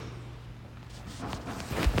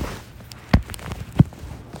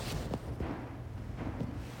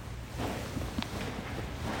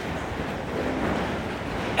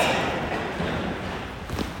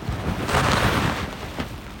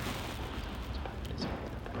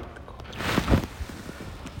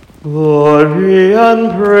Glory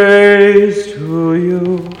and praise to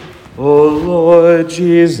you, O Lord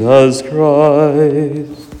Jesus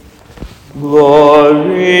Christ.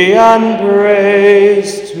 Glory and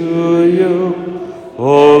praise to you,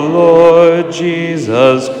 O Lord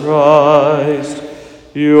Jesus Christ.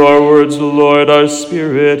 Your words, Lord, are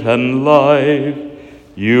spirit and life.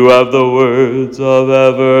 You have the words of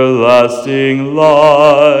everlasting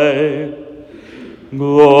life.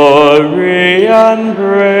 Glory and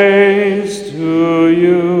praise to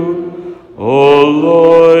you, O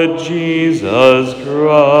Lord Jesus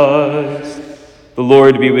Christ. The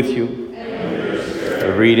Lord be with you.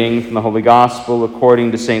 A reading from the Holy Gospel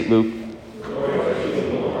according to St. Luke.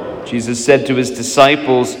 Jesus said to his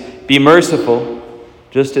disciples, "Be merciful,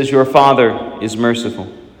 just as your Father is merciful.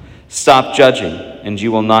 Stop judging, and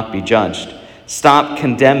you will not be judged. Stop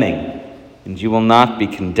condemning, and you will not be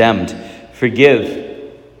condemned. Forgive,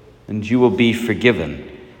 and you will be forgiven.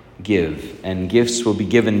 Give, and gifts will be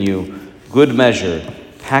given you. Good measure,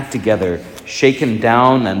 packed together, shaken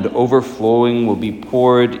down, and overflowing will be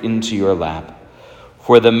poured into your lap.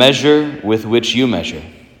 For the measure with which you measure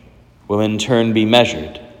will in turn be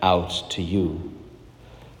measured out to you."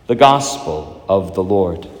 The Gospel of the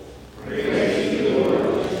Lord. Praise to you,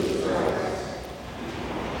 Lord Jesus Christ.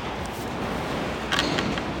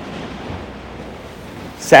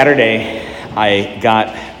 Saturday, I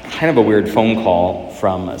got kind of a weird phone call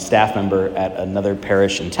from a staff member at another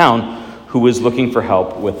parish in town who was looking for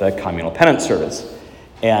help with a communal penance service.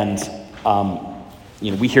 And,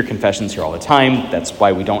 we hear confessions here all the time. That's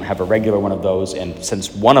why we don't have a regular one of those. And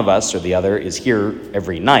since one of us or the other is here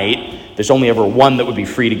every night, there's only ever one that would be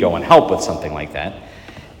free to go and help with something like that.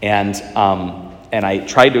 And I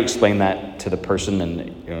tried to explain that to the person, and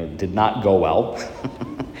it did not go well.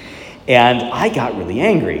 And I got really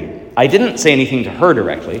angry. I didn't say anything to her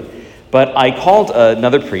directly, but I called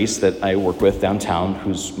another priest that I work with downtown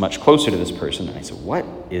who's much closer to this person, and I said, "What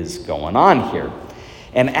is going on here?"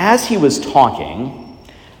 And as he was talking,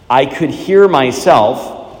 I could hear myself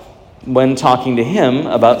when talking to him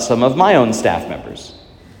about some of my own staff members.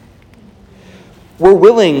 We're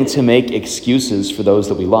willing to make excuses for those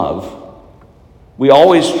that we love. We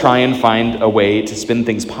always try and find a way to spin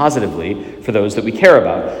things positively for those that we care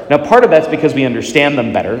about. Now, part of that's because we understand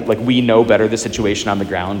them better, like we know better the situation on the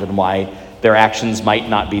ground and why their actions might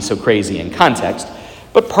not be so crazy in context.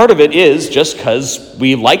 But part of it is just because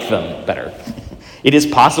we like them better. It is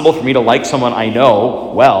possible for me to like someone I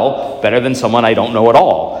know well better than someone I don't know at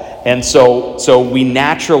all. And so we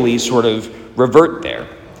naturally sort of revert there.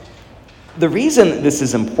 The reason this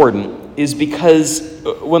is important is because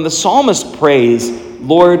when the psalmist prays,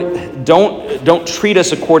 "Lord, don't treat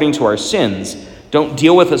us according to our sins, don't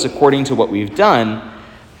deal with us according to what we've done,"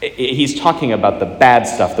 he's talking about the bad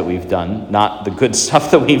stuff that we've done, not the good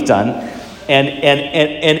stuff that we've done.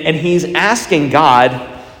 And he's asking God,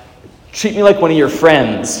 treat me like one of your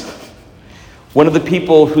friends, one of the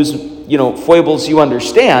people whose foibles you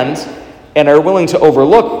understand and are willing to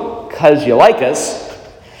overlook because you like us,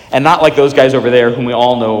 and not like those guys over there whom we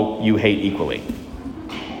all know you hate equally.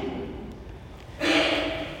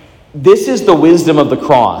 This is the wisdom of the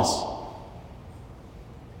cross.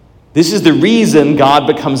 This is the reason God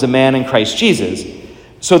becomes a man in Christ Jesus,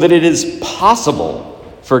 so that it is possible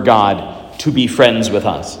for God to be friends with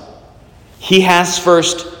us. He has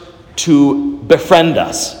first to befriend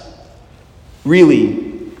us, really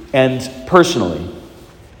and personally.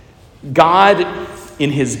 God,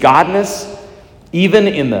 in his godness, even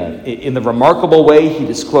in the remarkable way he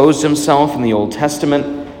disclosed himself in the Old Testament,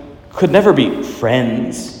 could never be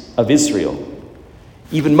friends of Israel.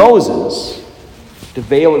 Even Moses, to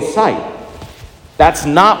veil his sight. That's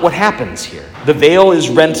not what happens here. The veil is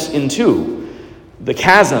rent in two. The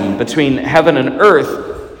chasm between heaven and earth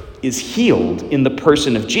is healed in the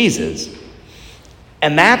person of Jesus.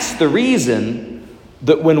 And that's the reason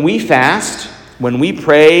that when we fast, when we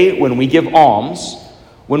pray, when we give alms,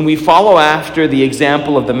 when we follow after the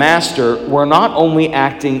example of the Master, we're not only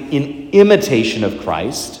acting in imitation of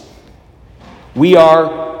Christ, we are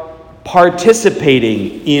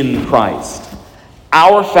participating in Christ.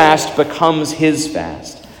 Our fast becomes his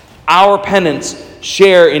fast. Our penance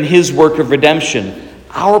share in his work of redemption.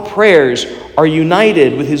 Our prayers are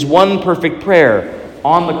united with his one perfect prayer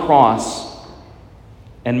on the cross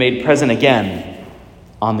and made present again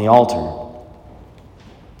on the altar.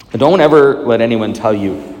 Don't ever let anyone tell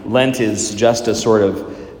you Lent is just a sort of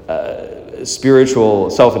spiritual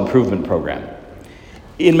self-improvement program.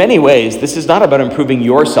 In many ways, this is not about improving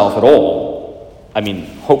yourself at all. I mean,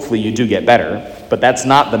 hopefully you do get better, but that's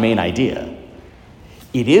not the main idea.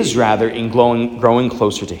 It is rather in growing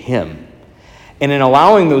closer to him. and in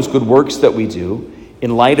allowing those good works that we do,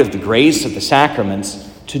 in light of the grace of the sacraments,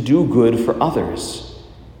 to do good for others.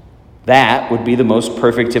 That would be the most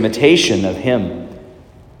perfect imitation of him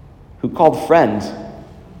who called friend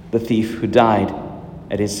the thief who died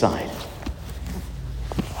at his side.